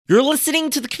You're listening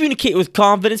to the Communicate with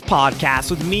Confidence podcast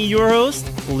with me, your host,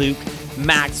 Luke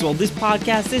Maxwell. This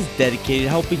podcast is dedicated to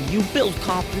helping you build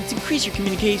confidence, increase your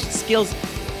communication skills,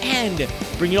 and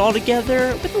bring it all together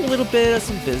with a little bit of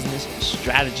some business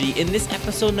strategy. In this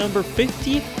episode number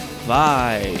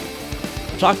 55,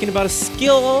 we're talking about a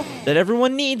skill that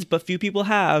everyone needs but few people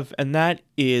have, and that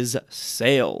is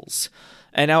sales.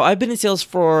 And now I've been in sales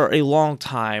for a long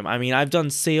time. I mean, I've done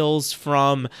sales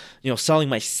from, selling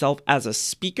myself as a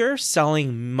speaker,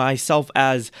 selling myself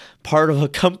as part of a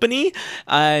company,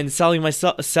 and selling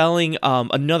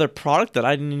another product that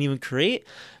I didn't even create.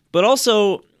 But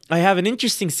also, I have an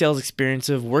interesting sales experience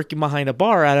of working behind a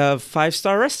bar at a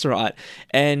 5-star restaurant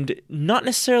and not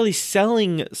necessarily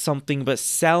selling something, but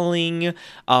selling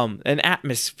an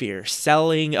atmosphere,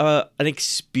 selling an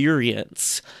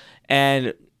experience.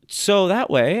 And so that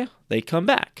way they come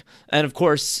back. And of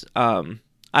course, it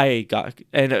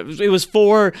was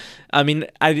for, I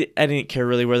didn't care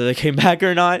really whether they came back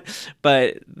or not,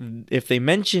 but if they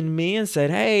mentioned me and said,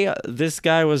 hey, this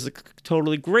guy was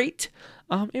totally great,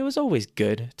 it was always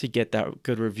good to get that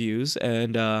good reviews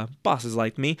and bosses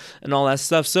liked me and all that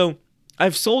stuff. So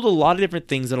I've sold a lot of different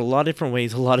things in a lot of different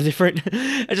ways, a lot of different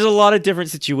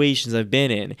situations I've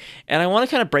been in. And I want to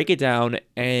kind of break it down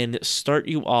and start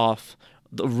you off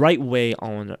the right way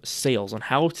on sales, on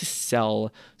how to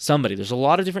sell somebody. There's a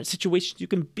lot of different situations you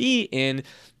can be in.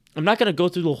 I'm not going to go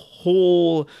through the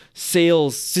whole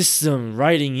sales system,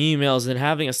 writing emails and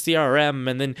having a CRM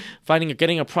and then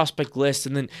getting a prospect list.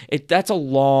 And then that's a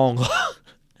long,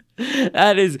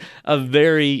 that is a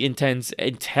very intense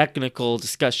and technical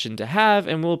discussion to have,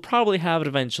 and we'll probably have it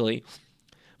eventually.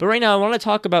 But right now I want to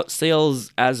talk about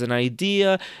sales as an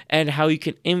idea and how you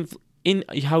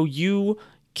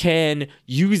can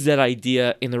use that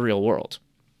idea in the real world.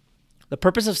 The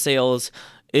purpose of sales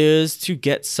is to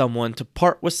get someone to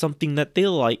part with something that they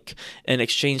like in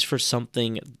exchange for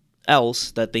something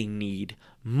else that they need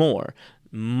more: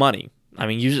 money. I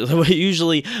mean,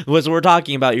 usually what we're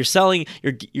talking about, you're selling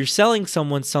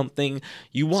someone something,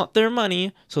 you want their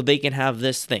money so they can have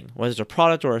this thing, whether it's a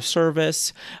product or a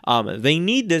service. They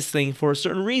need this thing for a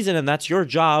certain reason, and that's your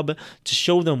job to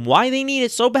show them why they need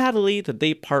it so badly that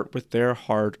they part with their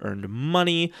hard-earned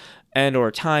money and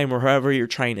or time or however you're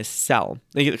trying to sell.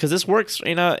 Because this works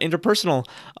in interpersonal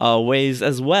ways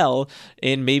as well,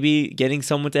 in maybe getting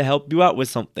someone to help you out with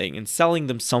something and selling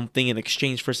them something in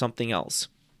exchange for something else.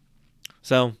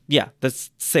 So yeah,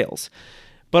 that's sales.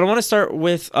 But I want to start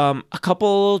with a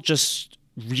couple just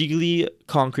really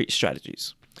concrete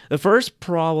strategies. The first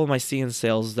problem I see in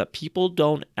sales is that people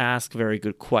don't ask very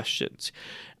good questions.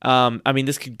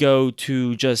 This could go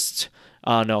to just,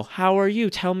 how are you?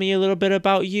 Tell me a little bit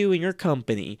about you and your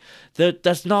company.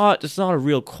 That's not a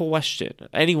real question.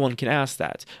 Anyone can ask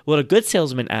that. What a good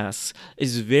salesman asks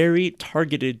is very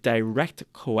targeted,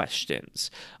 direct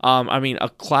questions. A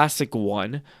classic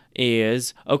one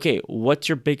is, okay, what's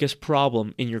your biggest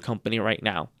problem in your company right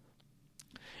now?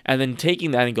 And then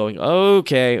taking that and going,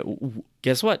 okay,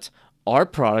 guess what? Our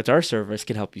product, our service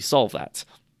can help you solve that.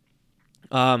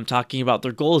 Talking about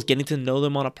their goals, getting to know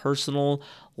them on a personal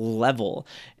level.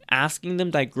 Asking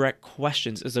them direct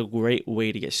questions is a great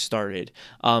way to get started.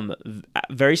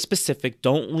 Very specific.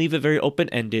 Don't leave it very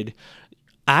open-ended.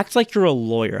 Act like you're a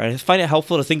lawyer. I find it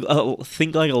helpful to think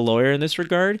like a lawyer in this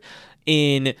regard,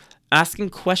 in asking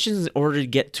questions in order to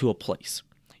get to a place.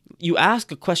 You ask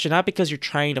a question not because you're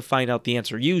trying to find out the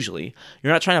answer. Usually,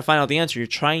 you're not trying to find out the answer. You're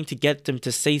trying to get them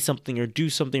to say something or do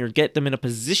something or get them in a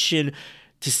position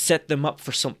to set them up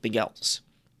for something else.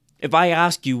 If I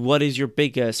ask you, what is your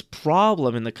biggest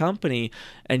problem in the company?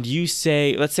 And you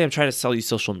say, let's say I'm trying to sell you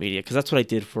social media, because that's what I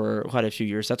did for quite a few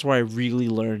years. That's where I really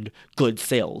learned good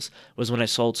sales, was when I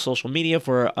sold social media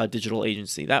for a digital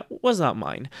agency. That was not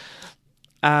mine.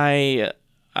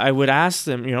 I would ask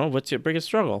them, what's your biggest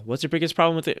struggle? What's your biggest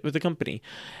problem with the company?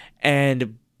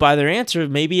 And by their answer,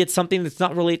 maybe it's something that's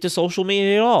not related to social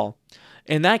media at all.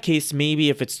 In that case, maybe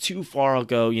if it's too far, I'll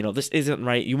go, this isn't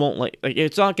right. You won't like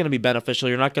it's not going to be beneficial.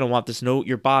 You're not going to want this. No,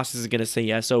 your boss isn't going to say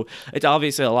yes. So it's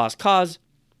obviously a lost cause.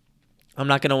 I'm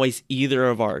not going to waste either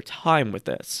of our time with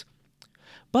this.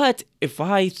 But if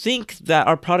I think that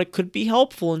our product could be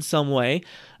helpful in some way,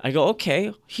 I go,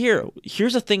 okay,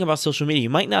 here's the thing about social media. You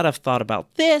might not have thought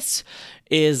about this,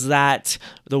 is that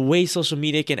the way social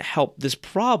media can help this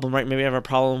problem, right? Maybe I have a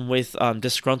problem with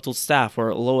disgruntled staff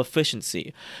or low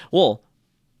efficiency. Well,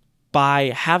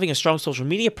 by having a strong social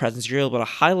media presence, you're able to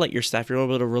highlight your staff, you're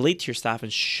able to relate to your staff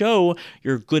and show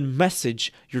your good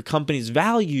message, your company's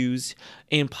values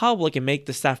in public, and make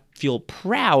the staff feel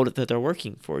proud that they're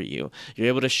working for you. You're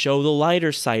able to show the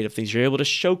lighter side of things. You're able to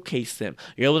showcase them.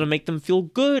 You're able to make them feel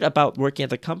good about working at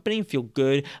the company and feel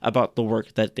good about the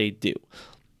work that they do.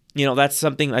 That's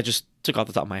something I just took off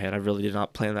the top of my head. I really did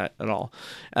not plan that at all.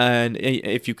 And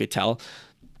if you could tell.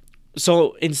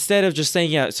 So instead of just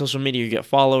saying, social media, you get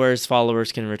followers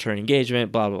can return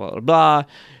engagement, blah, blah, blah, blah,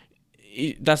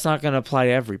 that's not going to apply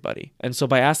to everybody. And so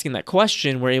by asking that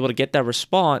question, we're able to get that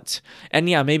response. And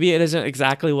maybe it isn't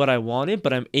exactly what I wanted,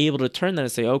 but I'm able to turn that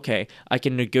and say, okay, I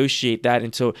can negotiate that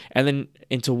into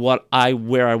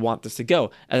where I want this to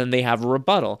go. And then they have a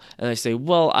rebuttal. And I say,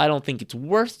 well, I don't think it's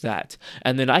worth that.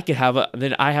 And then I have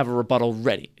a rebuttal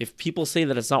ready. If people say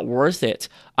that it's not worth it,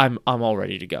 I'm all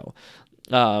ready to go.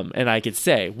 And I could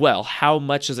say, well, how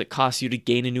much does it cost you to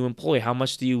gain a new employee? How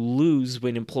much do you lose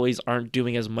when employees aren't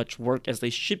doing as much work as they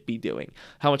should be doing?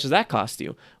 How much does that cost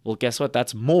you? Well, guess what?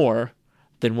 That's more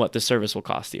than what the service will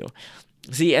cost you.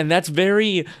 See, and that's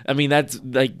very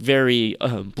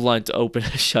blunt, open,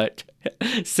 shut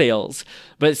sales.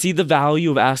 But see the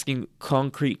value of asking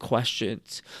concrete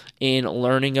questions and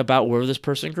learning about where this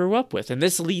person grew up with. And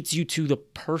this leads you to the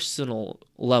personal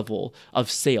level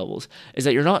of sales, is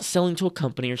that you're not selling to a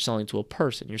company, you're selling to a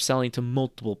person. You're selling to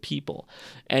multiple people.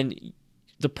 And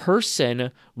the person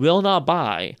will not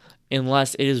buy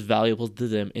unless it is valuable to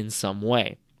them in some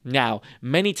way. Now,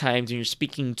 many times when you're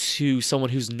speaking to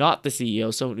someone who's not the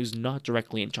CEO, someone who's not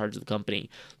directly in charge of the company,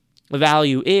 the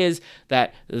value is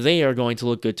that they are going to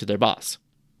look good to their boss.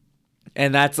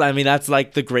 And that's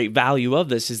like the great value of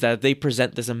this, is that they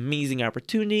present this amazing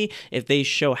opportunity. If they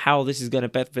show how this is going to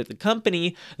benefit the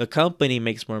company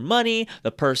makes more money,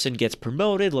 the person gets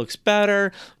promoted, looks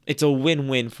better. It's a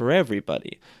win-win for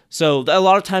everybody. So a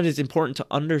lot of times it's important to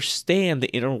understand the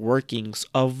inner workings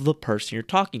of the person you're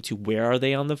talking to. Where are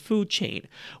they on the food chain?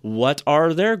 What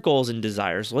are their goals and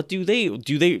desires? What do they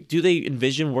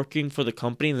envision working for the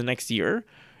company in the next year?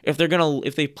 If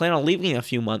they plan on leaving in a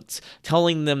few months,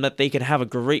 telling them that they can have a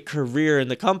great career in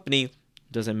the company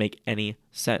doesn't make any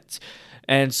sense.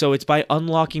 And so it's by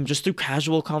unlocking, just through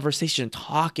casual conversation,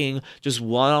 talking just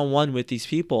one-on-one with these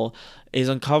people, is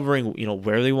uncovering,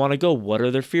 where they want to go, what are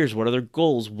their fears, what are their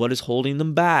goals, what is holding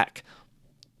them back.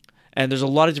 And there's a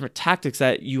lot of different tactics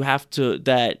that you have to,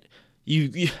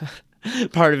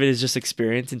 part of it is just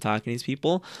experience in talking to these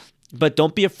people, but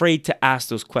don't be afraid to ask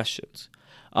those questions.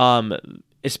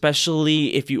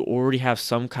 Especially if you already have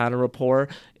some kind of rapport,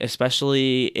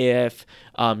 especially if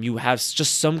you have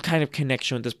just some kind of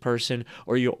connection with this person,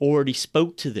 or you already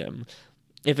spoke to them.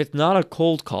 If it's not a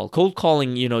cold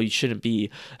calling, you shouldn't be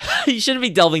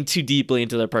delving too deeply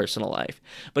into their personal life.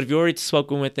 But if you already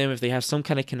spoken with them, if they have some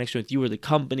kind of connection with you or the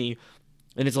company,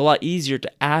 then it's a lot easier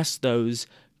to ask those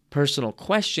personal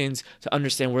questions to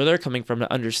understand where they're coming from,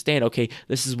 to understand, okay,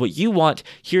 this is what you want.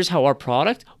 Here's how our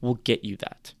product will get you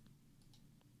that.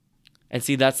 And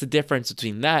see, that's the difference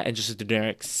between that and just a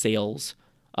generic sales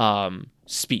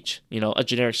speech, a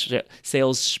generic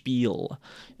sales spiel,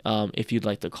 if you'd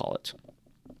like to call it.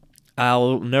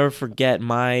 I'll never forget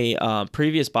my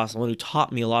previous boss, the one who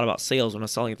taught me a lot about sales when I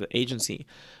was selling at the agency,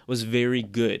 was very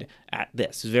good at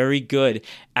this, very good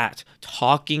at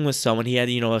talking with someone. He had,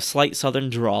 a slight southern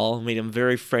drawl, made him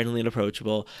very friendly and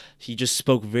approachable. He just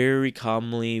spoke very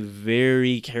calmly,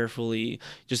 very carefully,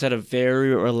 just had a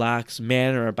very relaxed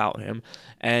manner about him.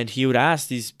 And he would ask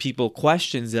these people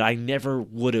questions that I never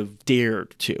would have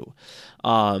dared to.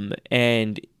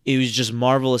 And it was just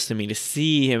marvelous to me to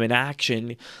see him in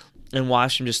action and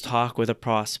watch him just talk with a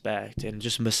prospect and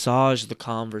just massage the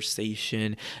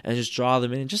conversation and just draw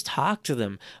them in and just talk to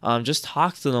them. Just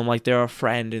talk to them like they're a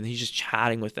friend, and he's just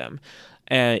chatting with them.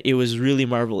 And it was really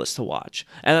marvelous to watch.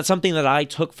 And that's something that I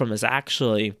took from this,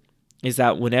 actually, is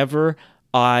that whenever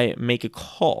I make a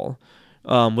call,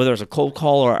 whether it's a cold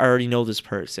call or I already know this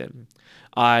person,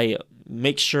 I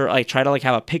make sure I try to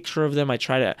have a picture of them. I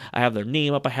have their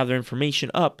name up. I have their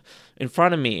information up in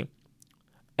front of me.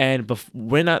 And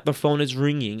when the phone is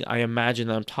ringing, I imagine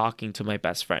that I'm talking to my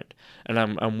best friend, and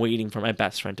I'm waiting for my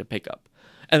best friend to pick up.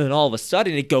 And then all of a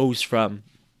sudden, it goes from,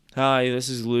 "Hi, this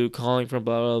is Luke calling from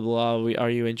blah, blah, blah. Are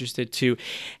you interested?" to,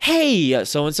 "Hey,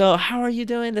 so-and-so, how are you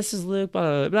doing? This is Luke,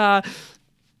 blah, blah, blah."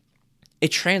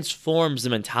 It transforms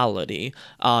the mentality,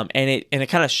 and it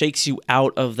kind of shakes you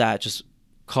out of that just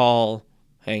call,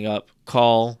 hang up,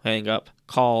 call, hang up,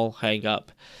 call, hang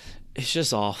up. It's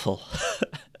just awful.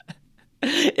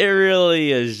 It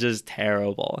really is just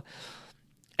terrible.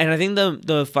 And I think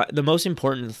the most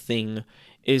important thing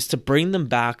is to bring them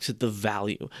back to the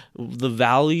value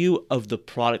of the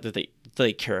product that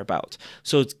they care about.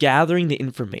 So it's gathering the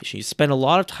information. You spend a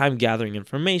lot of time gathering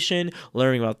information,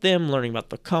 learning about them, learning about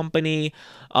the company,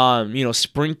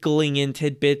 sprinkling in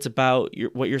tidbits about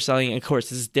what you're selling. Of course,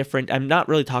 this is different. I'm not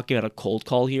really talking about a cold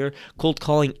call here. Cold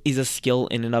calling is a skill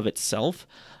in and of itself.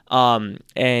 But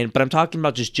I'm talking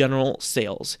about just general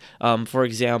sales. For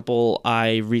example,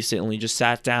 I recently just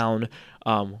sat down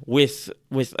with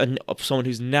someone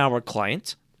who's now our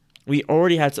client. We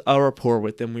already had a rapport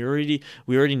with them. We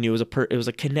already knew it was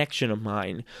a connection of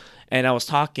mine. And I was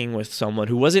talking with someone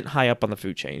who wasn't high up on the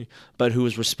food chain, but who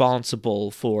was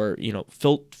responsible for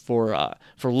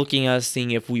looking at us,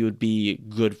 seeing if we would be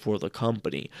good for the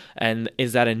company, and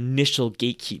is that initial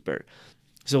gatekeeper.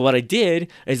 So what I did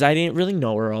is I didn't really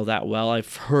know her all that well.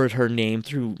 I've heard her name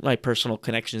through my personal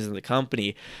connections in the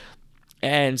company.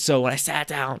 And so when I sat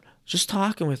down, just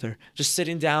talking with her, just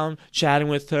sitting down, chatting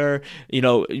with her,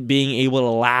 being able to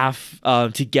laugh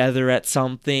together at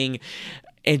something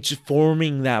and just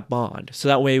forming that bond. So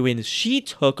that way when she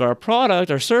took our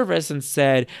product, our service, and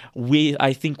said,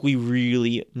 I think we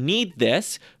really need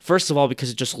this, first of all, because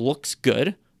it just looks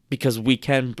good, because we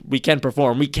can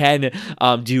perform, we can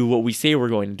do what we say we're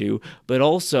going to do, but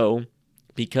also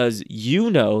because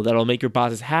that'll make your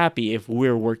bosses happy if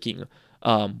we're working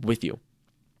with you.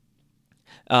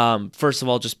 First of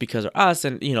all, just because of us,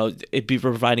 and it'd be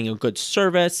providing a good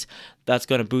service that's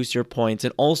going to boost your points,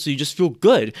 and also you just feel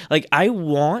good. Like, I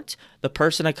want the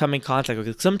person I come in contact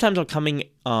with. Sometimes I'm coming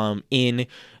in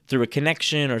through a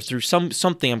connection or through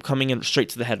something. I'm coming in straight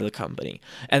to the head of the company,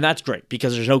 and that's great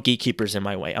because there's no gatekeepers in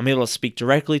my way. I'm able to speak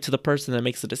directly to the person that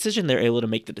makes the decision. They're able to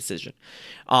make the decision.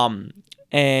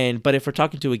 But if we're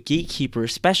talking to a gatekeeper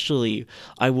especially,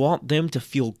 I want them to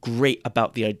feel great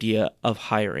about the idea of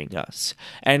hiring us.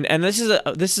 And this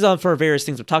is for various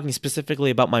things. I'm talking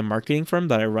specifically about my marketing firm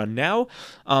that I run now,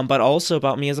 but also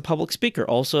about me as a public speaker,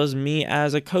 also as me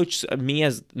as a coach, me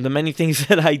as the many things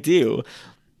that I do.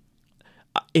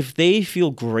 If they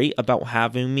feel great about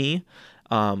having me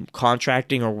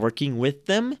contracting or working with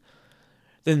them,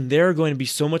 then they're going to be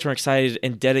so much more excited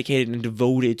and dedicated and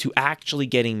devoted to actually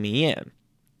getting me in.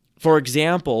 For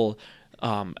example,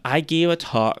 I gave a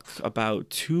talk about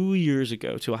 2 years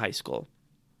ago to a high school.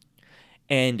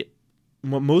 And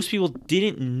what most people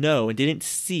didn't know and didn't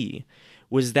see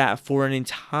was that for an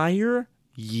entire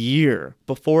year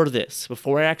before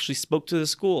I actually spoke to the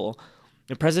school,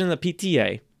 the president of the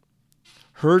PTA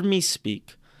heard me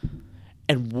speak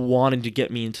and wanted to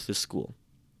get me into the school.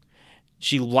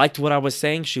 She liked what I was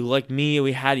saying. She liked me.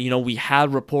 We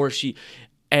had rapport. She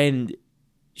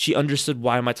understood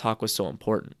why my talk was so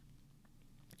important.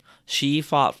 She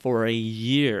fought for a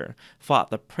year, fought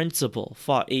the principal,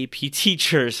 fought AP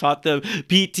teachers, fought the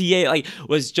PTA,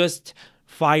 was just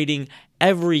fighting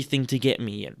everything to get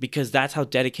me in, because that's how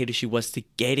dedicated she was to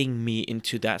getting me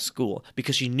into that school,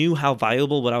 because she knew how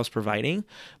valuable what I was providing,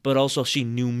 but also she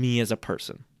knew me as a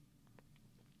person.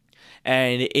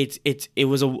 And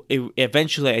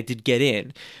eventually I did get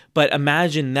in. But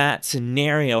imagine that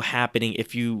scenario happening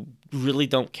if you really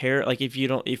don't care. Like, if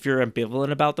you're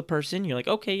ambivalent about the person, you're like,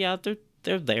 okay, yeah,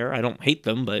 they're there. I don't hate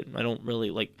them, but I don't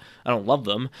love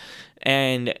them.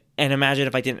 And imagine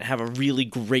if I didn't have a really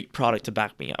great product to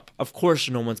back me up. Of course,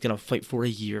 no one's going to fight for a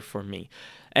year for me.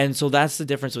 And so that's the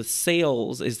difference with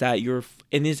sales, is that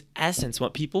in this essence,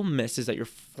 what people miss is that you're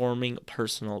forming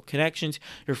personal connections.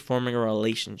 You're forming a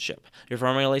relationship. You're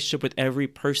forming a relationship with every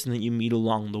person that you meet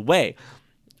along the way.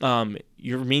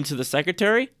 You're mean to the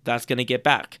secretary, that's going to get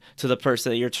back to the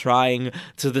person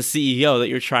to the CEO that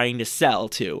you're trying to sell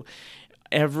to.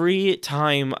 Every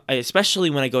time, especially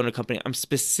when I go into a company, I'm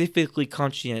specifically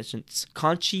conscientious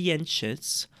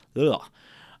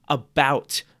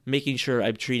about making sure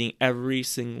I'm treating every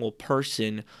single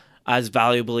person as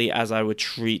valuably as I would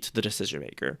treat the decision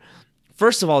maker.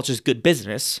 First of all, it's just good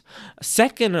business.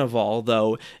 Second of all,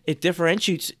 though, it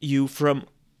differentiates you from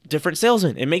different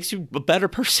salesmen. It makes you a better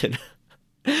person.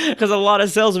 Because a lot of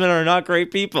salesmen are not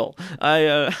great people.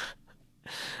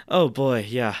 Oh boy,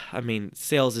 yeah. I mean,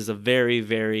 sales is a very,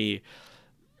 very...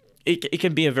 It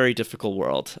can be a very difficult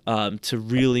world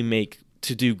to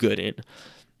do good in.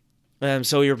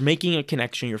 So you're making a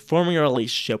connection, you're forming a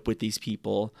relationship with these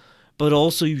people, but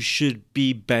also you should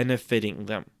be benefiting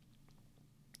them.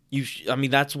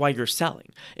 That's why you're selling.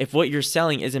 If what you're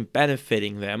selling isn't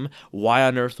benefiting them, why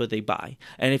on earth would they buy?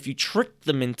 And if you trick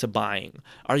them into buying,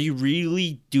 are you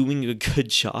really doing a good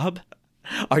job?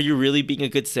 Are you really being a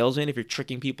good salesman if you're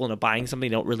tricking people into buying something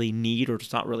they don't really need or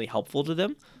it's not really helpful to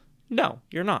them? No,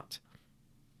 you're not.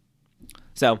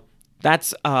 So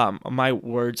That's my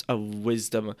words of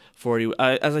wisdom for you.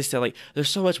 As I said, like, there's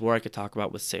so much more I could talk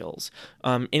about with sales.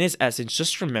 In its essence,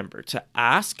 just remember to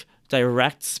ask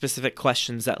direct, specific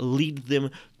questions that lead them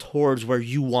towards where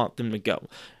you want them to go.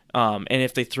 And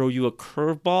if they throw you a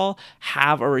curveball,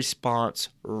 have a response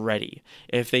ready.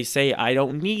 If they say, I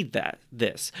don't need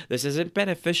this isn't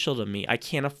beneficial to me, I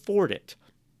can't afford it,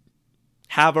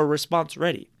 have a response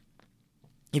ready.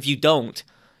 If you don't,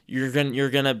 you're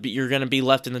gonna be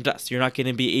left in the dust. You're not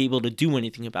gonna be able to do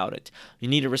anything about it. You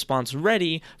need a response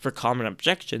ready for common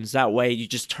objections. That way, you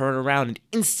just turn around and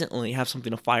instantly have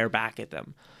something to fire back at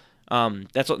them.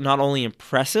 That's not only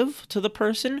impressive to the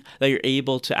person that you're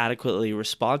able to adequately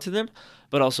respond to them,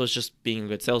 but also it's just being a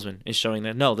good salesman and showing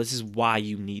that, no, this is why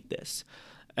you need this,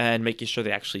 and making sure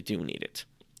they actually do need it.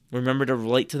 Remember to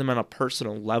relate to them on a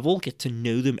personal level, get to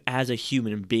know them as a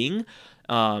human being,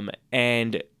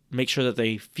 and make sure that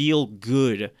they feel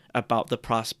good about the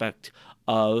prospect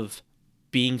of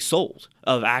being sold,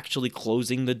 of actually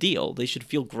closing the deal. They should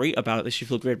feel great about it. They should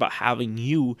feel great about having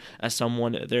you as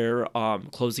someone they're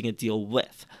closing a deal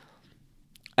with.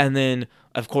 And then,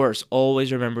 of course,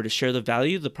 always remember to share the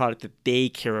value of the product that they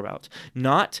care about,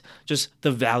 not just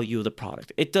the value of the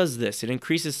product. It does this. It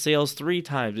increases sales 3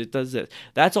 times. It does this.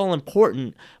 That's all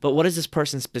important, but what does this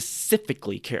person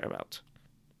specifically care about?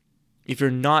 If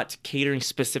you're not catering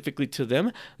specifically to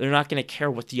them, they're not going to care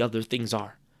what the other things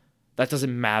are. That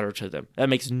doesn't matter to them. That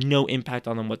makes no impact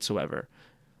on them whatsoever.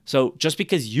 So just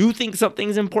because you think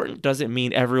something's important doesn't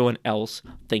mean everyone else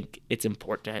think it's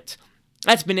important.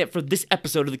 That's been it for this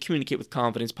episode of the Communicate with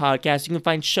Confidence podcast. You can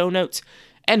find show notes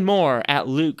and more at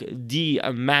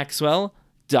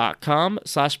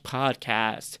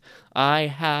lukedmaxwell.com/podcast. I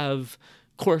have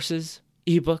courses,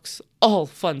 ebooks, all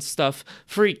fun stuff,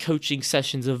 free coaching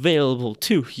sessions available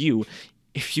to you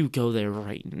if you go there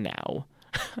right now.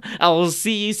 I will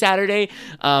see you Saturday.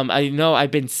 I know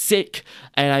I've been sick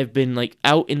and I've been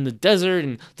out in the desert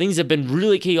and things have been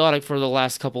really chaotic for the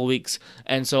last couple of weeks.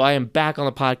 And so I am back on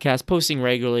the podcast, posting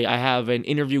regularly. I have an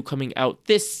interview coming out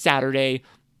this Saturday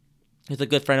with a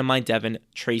good friend of mine, Devin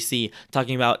Tracy,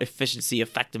 talking about efficiency,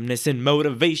 effectiveness, and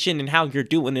motivation and how you're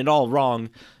doing it all wrong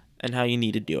and how you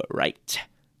need to do it right.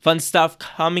 Fun stuff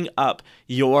coming up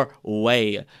your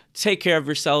way. Take care of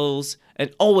yourselves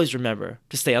and always remember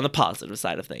to stay on the positive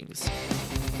side of things.